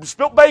just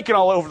spilt bacon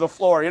all over the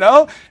floor, And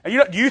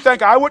do you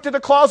think I went to the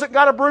closet and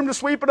got a broom to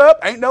sweep it up?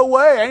 Ain't no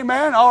way.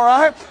 Amen. All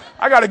right.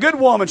 I got a good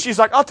woman. She's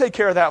like, I'll take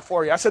care of that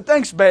for you. I said,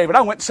 thanks, babe. And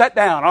I went and sat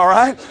down. All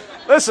right.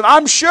 Listen,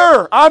 I'm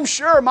sure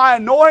my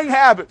annoying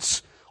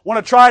habits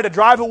want to try to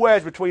drive a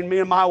wedge between me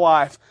and my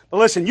wife. But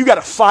listen, you got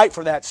to fight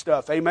for that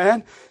stuff.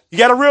 Amen. You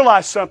got to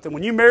realize something.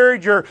 When you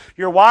married your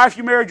wife,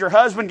 you married your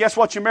husband, guess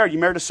what you married? You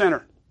married a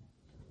sinner.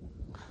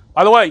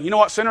 By the way, you know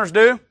what sinners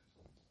do?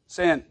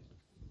 Sin.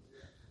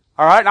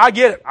 All right, and I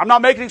get it. I'm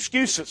not making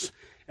excuses.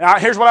 And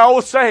here's what I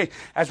always say.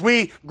 As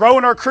we grow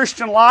in our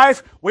Christian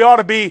life,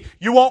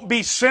 you won't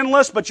be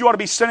sinless, but you ought to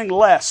be sinning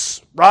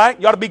less. Right?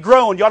 You ought to be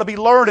growing. You ought to be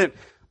learning.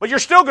 But you're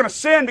still going to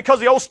sin because of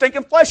the old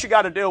stinking flesh you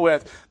got to deal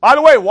with. By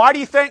the way, why do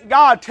you think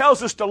God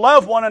tells us to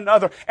love one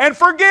another and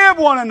forgive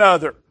one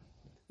another?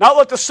 Not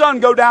let the sun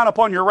go down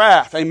upon your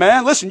wrath.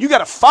 Amen? Listen, you got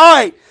to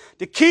fight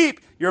to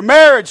keep your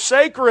marriage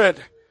sacred.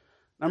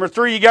 Number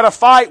 3, you got to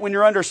fight when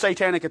you're under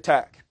satanic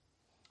attack.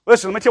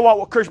 Listen, let me tell you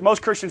what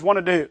most Christians want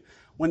to do.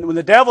 When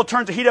the devil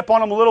turns the heat up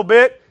on them a little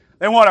bit,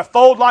 they want to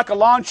fold like a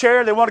lawn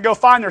chair. They want to go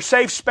find their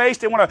safe space.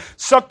 They want to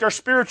suck their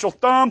spiritual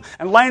thumb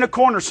and lay in a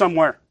corner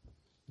somewhere.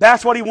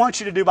 That's what he wants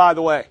you to do, by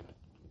the way.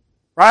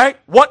 Right?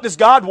 What does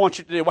God want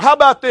you to do? Well, how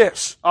about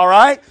this? All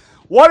right?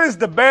 What is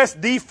the best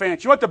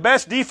defense? You know what the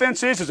best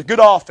defense is? It's a good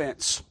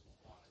offense.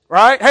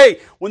 Right? Hey,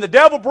 when the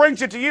devil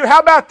brings it to you, how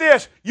about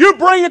this? You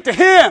bring it to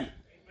him.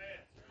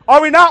 Are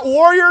we not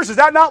warriors? Is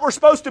that not what we're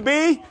supposed to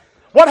be?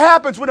 What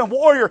happens when a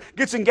warrior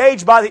gets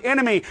engaged by the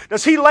enemy?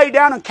 Does he lay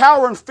down and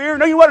cower in fear?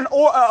 No, you know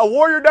what a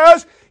warrior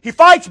does? He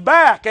fights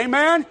back,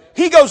 amen?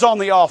 He goes on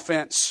the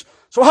offense.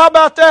 So how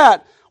about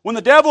that? When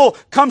the devil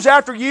comes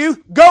after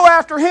you, go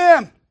after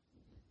him.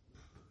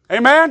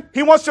 Amen?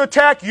 He wants to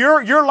attack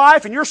your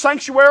life and your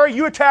sanctuary.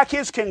 You attack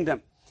his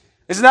kingdom.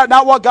 Isn't that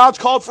not what God's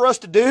called for us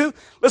to do?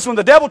 Listen, when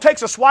the devil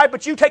takes a swipe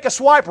at you, take a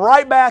swipe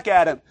right back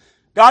at him.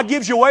 God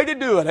gives you a way to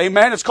do it.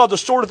 Amen. It's called the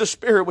sword of the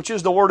Spirit, which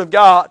is the Word of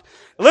God.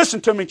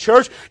 Listen to me,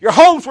 church. Your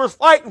home's worth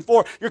fighting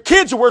for. Your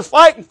kids are worth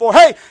fighting for.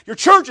 Hey, your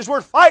church is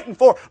worth fighting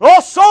for.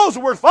 All souls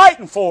are worth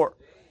fighting for.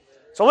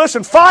 So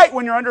listen, fight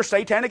when you're under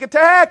satanic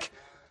attack.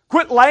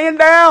 Quit laying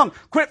down.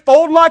 Quit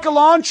folding like a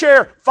lawn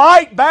chair.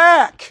 Fight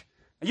back.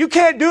 You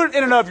can't do it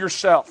in and of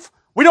yourself.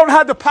 We don't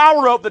have the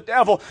power of the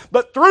devil,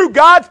 but through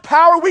God's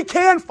power, we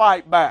can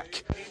fight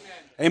back.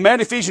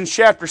 Amen. Ephesians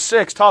chapter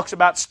 6 talks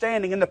about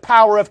standing in the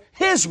power of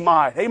His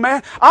might.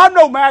 Amen. I'm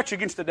no match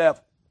against the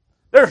devil.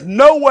 There's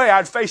no way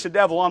I'd face the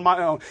devil on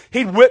my own.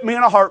 He'd whip me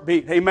in a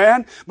heartbeat.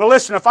 Amen? But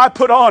listen, if I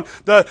put on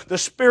the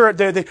Spirit,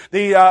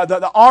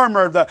 the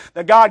armor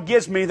that God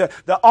gives me,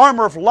 the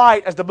armor of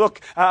light, as the book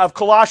of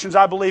Colossians,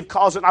 I believe,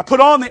 calls it, and I put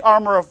on the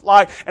armor of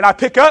light, and I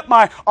pick up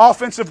my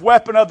offensive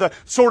weapon of the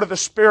sword of the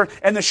Spirit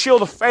and the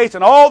shield of faith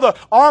and all the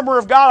armor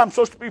of God I'm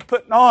supposed to be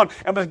putting on.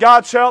 And with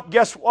God's help,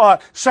 guess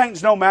what?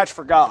 Satan's no match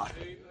for God.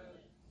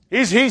 He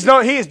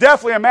is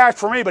definitely a match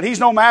for me, but he's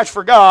no match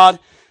for God.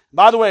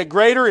 By the way,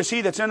 greater is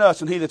He that's in us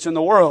than he that's in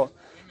the world.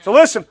 Amen. So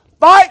listen,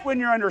 fight when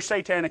you're under a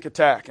satanic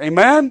attack.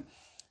 Amen?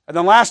 And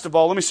then last of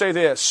all, let me say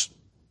this.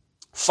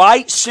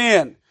 Fight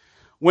sin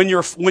when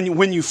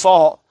you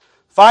fall.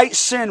 Fight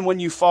sin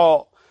when you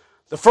fall.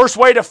 The first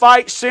way to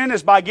fight sin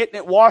is by getting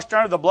it washed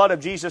under the blood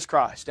of Jesus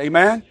Christ.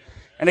 Amen?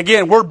 And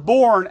again, we're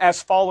born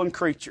as fallen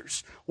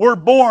creatures. We're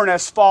born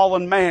as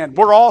fallen man.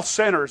 We're all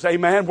sinners.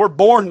 Amen. We're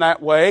born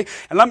that way.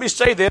 And let me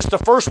say this. The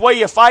first way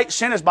you fight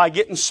sin is by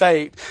getting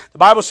saved. The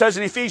Bible says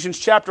in Ephesians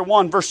chapter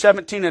 1, verse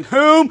 17, in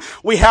whom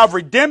we have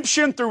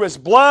redemption through His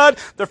blood,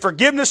 the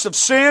forgiveness of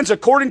sins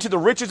according to the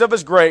riches of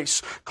His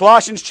grace.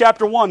 Colossians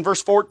chapter 1,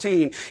 verse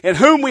 14, in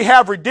whom we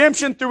have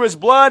redemption through His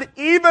blood,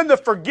 even the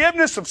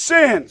forgiveness of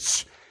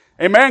sins.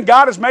 Amen.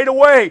 God has made a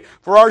way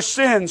for our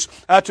sins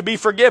to be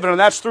forgiven, and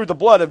that's through the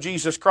blood of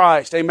Jesus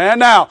Christ. Amen.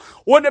 Now,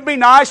 wouldn't it be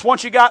nice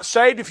once you got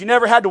saved if you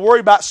never had to worry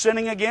about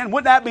sinning again?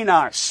 Wouldn't that be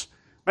nice?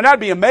 And that'd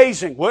be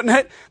amazing, wouldn't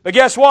it? But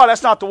guess what?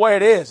 That's not the way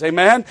it is.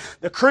 Amen.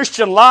 The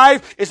Christian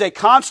life is a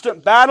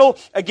constant battle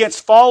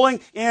against falling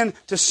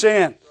into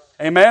sin.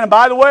 Amen. And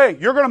by the way,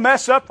 you're going to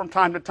mess up from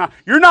time to time.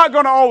 You're not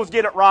going to always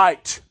get it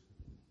right.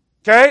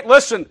 Okay?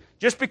 Listen,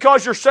 just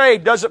because you're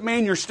saved doesn't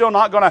mean you're still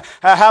not going to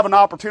have an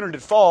opportunity to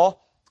fall.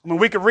 I mean,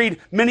 we could read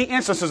many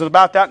instances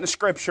about that in the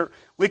Scripture.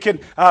 We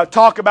could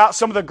talk about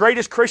some of the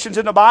greatest Christians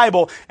in the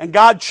Bible, and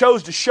God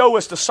chose to show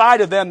us the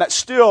side of them that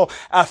still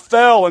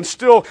fell and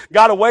still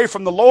got away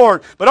from the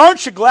Lord. But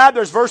aren't you glad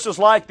there's verses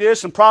like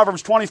this in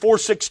Proverbs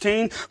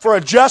 24:16? For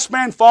a just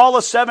man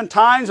falleth 7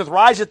 times and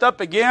riseth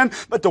up again,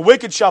 but the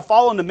wicked shall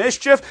fall into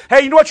mischief.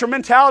 Hey, you know what your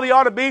mentality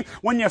ought to be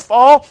when you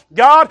fall?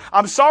 God,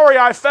 I'm sorry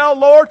I fell,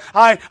 Lord.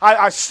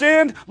 I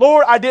sinned.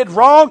 Lord, I did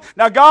wrong.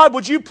 Now, God,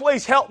 would you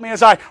please help me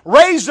as I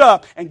raise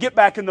up and get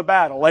back in the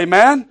battle?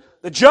 Amen?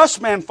 The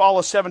just man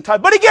falleth 7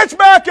 times, but he gets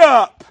back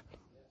up.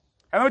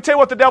 And let me tell you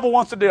what the devil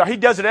wants to do. He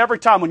does it every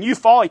time. When you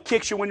fall, he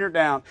kicks you when you're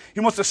down.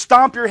 He wants to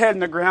stomp your head in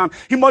the ground.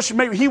 He wants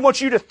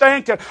you to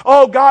think that,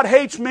 oh, God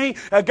hates me.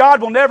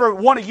 God will never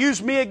want to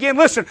use me again.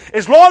 Listen,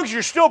 as long as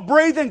you're still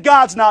breathing,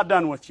 God's not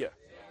done with you.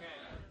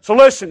 So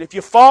listen, if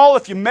you fall,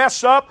 if you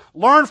mess up,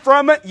 learn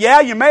from it.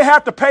 Yeah, you may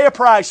have to pay a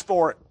price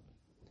for it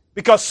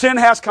because sin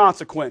has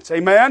consequence.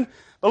 Amen?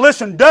 But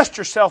listen, dust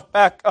yourself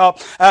back up.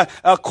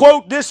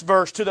 Quote this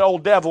verse to the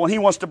old devil, and he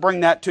wants to bring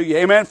that to you.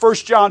 Amen. 1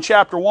 John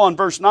chapter 1,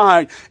 verse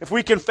 9. If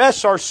we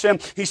confess our sin,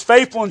 He's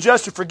faithful and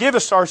just to forgive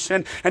us our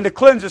sin and to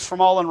cleanse us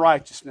from all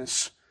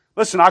unrighteousness.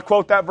 Listen, I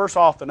quote that verse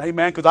often.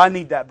 Amen. Because I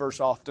need that verse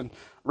often.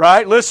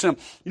 Right? Listen,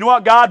 you know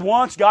what God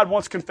wants? God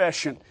wants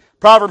confession.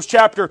 Proverbs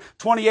chapter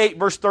 28,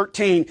 verse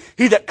 13.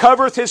 He that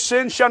covereth his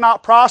sins shall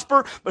not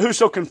prosper, but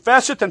whoso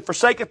confesseth and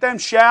forsaketh them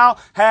shall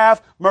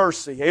have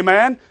mercy.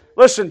 Amen.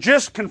 Listen,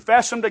 just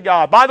confess them to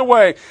God. By the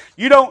way,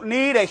 you don't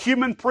need a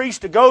human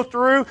priest to go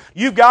through.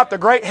 You've got the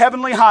great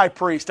heavenly high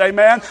priest,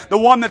 amen? The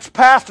one that's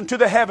passed into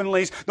the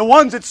heavenlies. The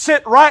ones that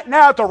sit right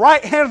now at the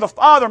right hand of the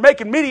Father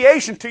making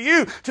mediation to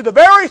you, to the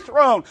very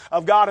throne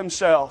of God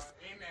Himself.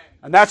 Amen.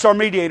 And that's our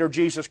mediator,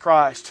 Jesus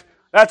Christ.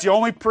 That's the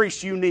only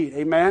priest you need,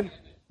 amen?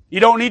 You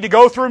don't need to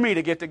go through me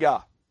to get to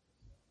God.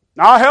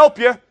 Now, I'll help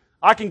you.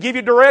 I can give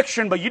you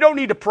direction, but you don't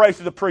need to pray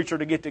through the preacher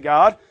to get to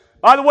God.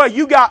 By the way,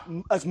 you got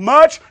as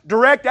much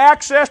direct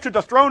access to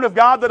the throne of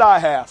God that I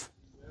have.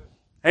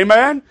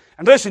 Amen?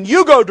 And listen,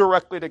 you go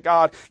directly to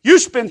God. You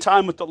spend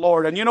time with the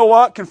Lord. And you know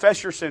what?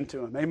 Confess your sin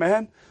to Him.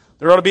 Amen?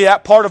 There ought to be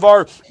that part of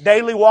our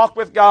daily walk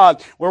with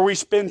God where we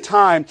spend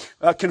time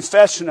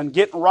confessing and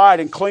getting right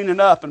and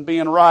cleaning up and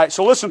being right.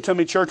 So listen to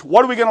me, church.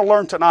 What are we going to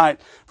learn tonight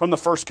from the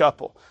first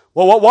couple?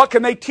 Well, what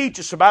can they teach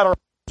us about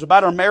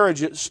our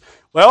marriages?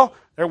 Well,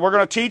 we're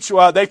going to teach,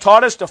 they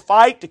taught us to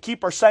fight to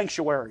keep our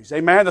sanctuaries.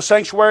 Amen? The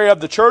sanctuary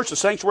of the church, the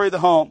sanctuary of the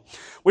home.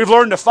 We've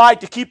learned to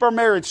fight to keep our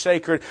marriage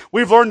sacred.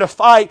 We've learned to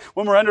fight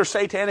when we're under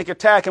satanic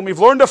attack. And we've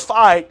learned to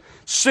fight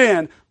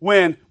sin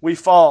when we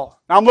fall.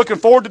 Now, I'm looking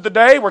forward to the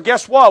day where,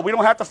 guess what? We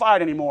don't have to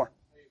fight anymore.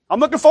 I'm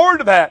looking forward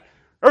to that.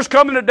 There's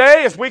coming a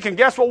day as we can,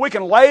 guess what? We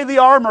can lay the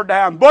armor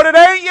down. But it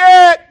ain't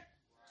yet.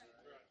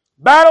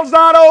 Battle's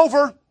not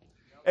over.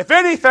 If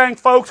anything,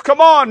 folks,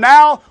 come on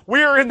now.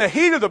 We're in the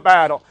heat of the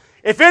battle.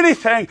 If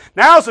anything,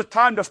 now's the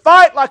time to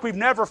fight like we've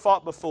never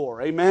fought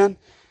before. Amen?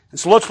 And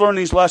so let's learn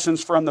these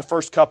lessons from the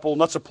first couple and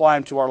let's apply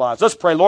them to our lives. Let's pray. Lord,